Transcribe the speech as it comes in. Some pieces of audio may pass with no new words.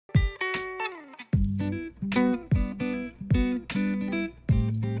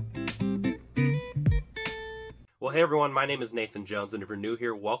Well, hey everyone, my name is Nathan Jones, and if you're new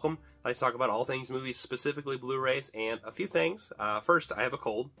here, welcome. I like to talk about all things movies, specifically Blu-rays, and a few things. First, I have a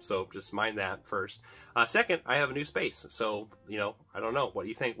cold, so just mind that first. Second, I have a new space, so, I don't know. What do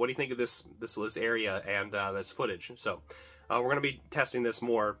you think? What do you think of this area and this footage? So, we're going to be testing this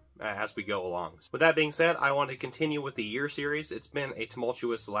more as we go along. With that being said, I want to continue with the year series. It's been a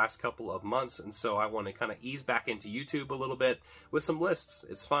tumultuous last couple of months, and so I want to kind of ease back into YouTube a little bit with some lists.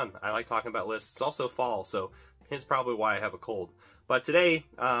 It's fun. I like talking about lists. It's also fall, so hence probably why I have a cold. But today,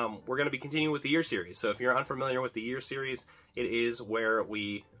 we're going to be continuing with the year series. So if you're unfamiliar with the year series, it is where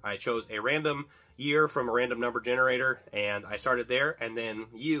I chose a random year from a random number generator, and I started there, and then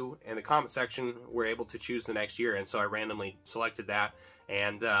you, in the comment section, were able to choose the next year, and so I randomly selected that.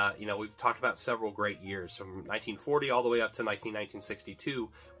 And, we've talked about several great years, from 1940 all the way up to 1962,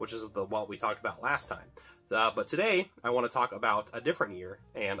 which is what we talked about last time. But today, I want to talk about a different year,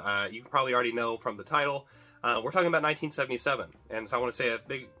 and you probably already know from the title, we're talking about 1977, and so I want to say a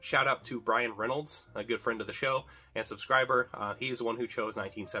big shout out to Brian Reynolds, a good friend of the show and subscriber. He's the one who chose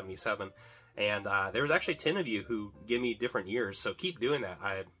 1977, and there was actually 10 of you who give me different years, so keep doing that.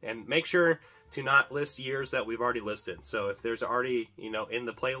 And make sure to not list years that we've already listed. So if there's already, in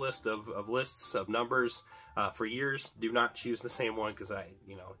the playlist of lists of numbers for years, do not choose the same one, because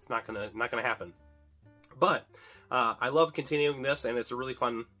it's not gonna happen. But I love continuing this, and it's a really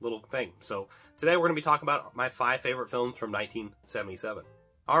fun little thing. So today we're going to be talking about my 5 favorite films from 1977.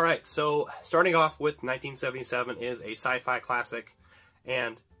 Alright, so starting off with 1977 is a sci-fi classic,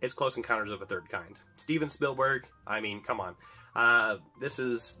 and it's Close Encounters of a Third Kind. Steven Spielberg, I mean, come on. This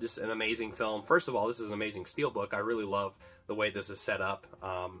is just an amazing film. First of all, this is an amazing steelbook. I really love the way this is set up.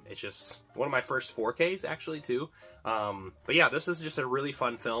 It's just one of my first 4Ks, actually, too. But yeah, this is just a really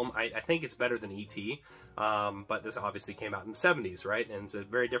fun film. I think it's better than E.T., but this obviously came out in the 70s, right? And it's a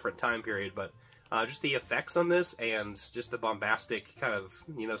very different time period, but just the effects on this and just the bombastic kind of,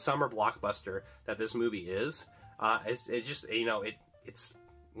 summer blockbuster that this movie is, it's just, it's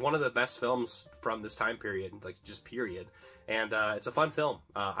one of the best films from this time period, like, just period. And it's a fun film.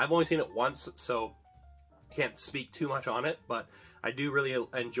 I've only seen it once, so can't speak too much on it, but I do really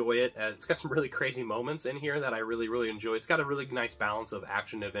enjoy it. It's got some really crazy moments in here that I really, really enjoy. It's got a really nice balance of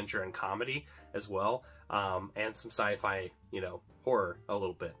action, adventure, and comedy as well, and some sci-fi, horror a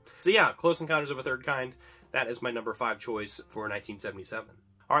little bit. So yeah, Close Encounters of a Third Kind, that is my number 5 choice for 1977.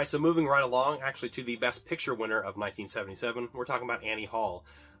 Alright, so moving right along, actually, to the Best Picture winner of 1977, we're talking about Annie Hall,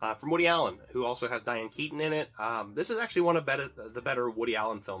 from Woody Allen, who also has Diane Keaton in it. This is actually one of the better Woody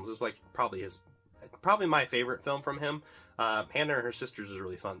Allen films. This is like probably my favorite film from him. Hannah and Her Sisters is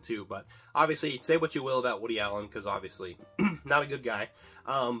really fun too, but obviously, say what you will about Woody Allen, because obviously, not a good guy.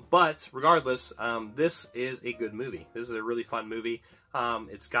 But regardless, this is a good movie. This is a really fun movie.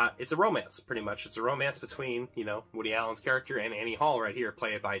 It's a romance, pretty much. It's a romance between, Woody Allen's character and Annie Hall right here,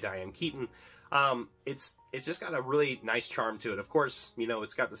 played by Diane Keaton. It's just got a really nice charm to it. Of course,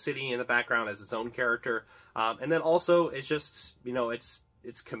 it's got the city in the background as its own character. And then also, it's just,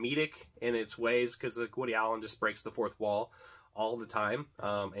 it's comedic in its ways, because like Woody Allen just breaks the fourth wall all the time,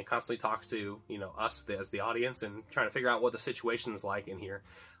 and constantly talks to, us as the audience, and trying to figure out what the situation is like in here.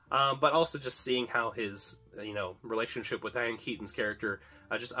 But also just seeing how his, relationship with Diane Keaton's character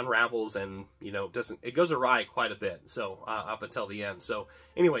just unravels, and, it goes awry quite a bit, so, up until the end. So,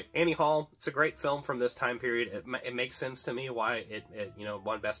 anyway, Annie Hall, it's a great film from this time period. It makes sense to me why it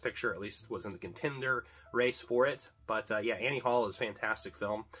won Best Picture, at least was in the contender race for it. But, yeah, Annie Hall is a fantastic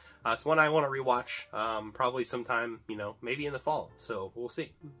film. It's one I want to rewatch, probably sometime, maybe in the fall. So, we'll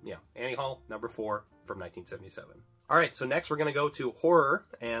see. Yeah, Annie Hall, number 4 from 1977. Alright, so next we're going to go to horror,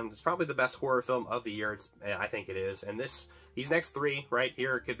 and it's probably the best horror film of the year. I think it is. And these next 3 right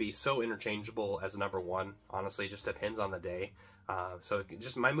here could be so interchangeable as a number 1. Honestly, it just depends on the day. So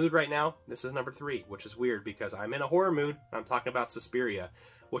just my mood right now, this is number 3, which is weird because I'm in a horror mood. I'm talking about Suspiria,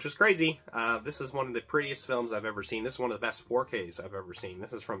 which is crazy. This is one of the prettiest films I've ever seen. This is one of the best 4Ks I've ever seen.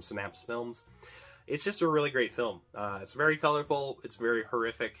 This is from Synapse Films. It's just a really great film. It's very colorful. It's very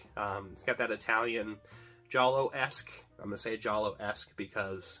horrific. It's got that Italian Giallo-esque. I'm going to say Giallo-esque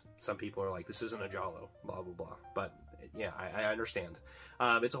because some people are like, this isn't a Giallo, blah, blah, blah. But, yeah, I understand.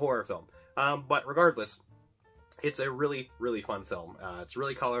 It's a horror film. But regardless, it's a really, really fun film. It's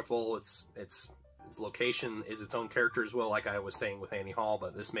really colorful. Its location is its own character as well, like I was saying with Annie Hall,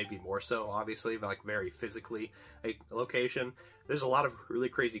 but this may be more so, obviously, like very physically a location. There's a lot of really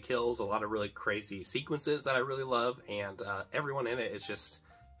crazy kills, a lot of really crazy sequences that I really love, and everyone in it is just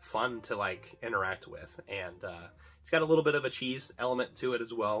fun to like interact with, and It's got a little bit of a cheese element to it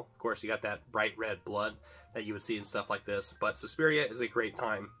as well. Of course, you got that bright red blood that you would see in stuff like this. But Suspiria is a great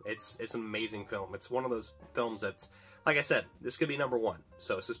time. It's an amazing film. It's one of those films that's, like I said, this could be number 1.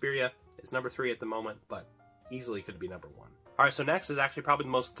 So Suspiria is number 3 at the moment, but easily could be number 1. Alright, so next is actually probably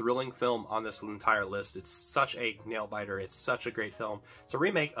the most thrilling film on this entire list. It's such a nail-biter. It's such a great film. It's a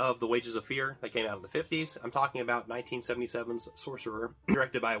remake of The Wages of Fear that came out in the 50s. I'm talking about 1977's Sorcerer,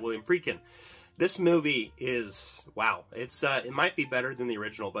 directed by William Friedkin. This movie is, wow, it's it might be better than the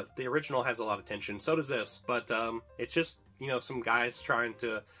original, but the original has a lot of tension. So does this, but it's just, you know, some guys trying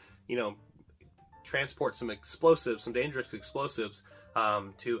to, you know, transport some explosives, some dangerous explosives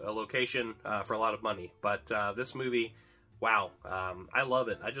to a location for a lot of money. But this movie, wow, I love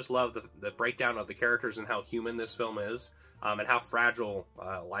it. I just love the breakdown of the characters and how human this film is, and how fragile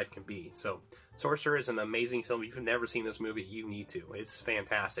life can be. So Sorcerer is an amazing film. If you've never seen this movie, you need to. It's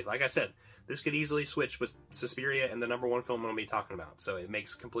fantastic. Like I said, this could easily switch with Suspiria and the number 1 film I'm going to be talking about, so it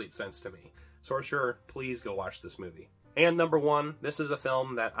makes complete sense to me. Sorcerer, please go watch this movie. And number 1, this is a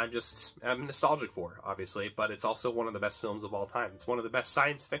film that I'm nostalgic for, obviously, but it's also one of the best films of all time. It's one of the best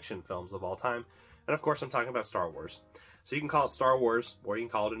science fiction films of all time. And of course, I'm talking about Star Wars. So you can call it Star Wars, or you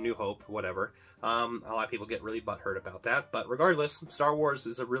can call it A New Hope, whatever. A lot of people get really butthurt about that, but regardless, Star Wars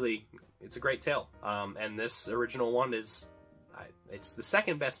is it's a great tale. And this original one it's the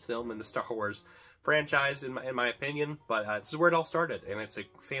second best film in the Star Wars franchise, in my opinion, but this is where it all started, and it's a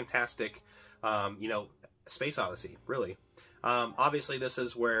fantastic, you know, space odyssey, really. Obviously, this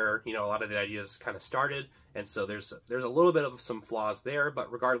is where, you know, a lot of the ideas kind of started, and so there's a little bit of some flaws there,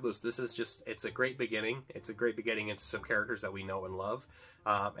 but regardless, this is just, it's a great beginning. It's a great beginning into some characters that we know and love,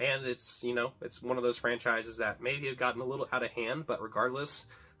 and it's, you know, it's one of those franchises that maybe have gotten a little out of hand, but regardless,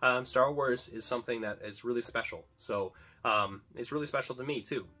 Star Wars is something that is really special. So it's really special to me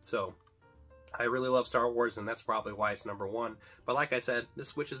too. So I really love Star Wars, and that's probably why it's number 1. But like I said, this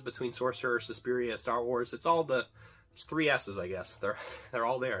switches between Sorcerer, Suspiria, Star Wars. It's all it's 3 S's, I guess. They're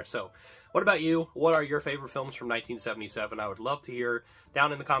all there. So what about you? What are your favorite films from 1977? I would love to hear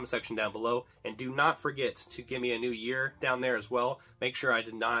down in the comment section down below. And do not forget to give me a new year down there as well. Make sure I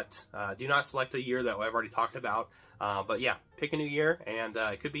do not select a year that I've already talked about. But yeah, pick a new year, and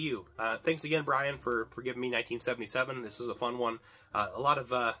it could be you. Thanks again, Brian, for giving me 1977. This is a fun one. A lot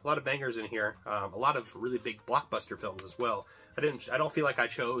of bangers in here. A lot of really big blockbuster films as well. I don't feel like I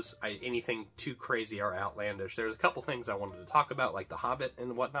chose anything too crazy or outlandish. There's a couple things I wanted to talk about, like The Hobbit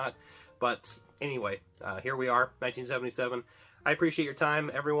and whatnot. But anyway, here we are, 1977. I appreciate your time,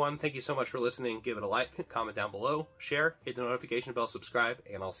 everyone. Thank you so much for listening. Give it a like, comment down below, share, hit the notification bell, subscribe,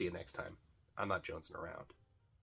 and I'll see you next time. I'm not jonesing around.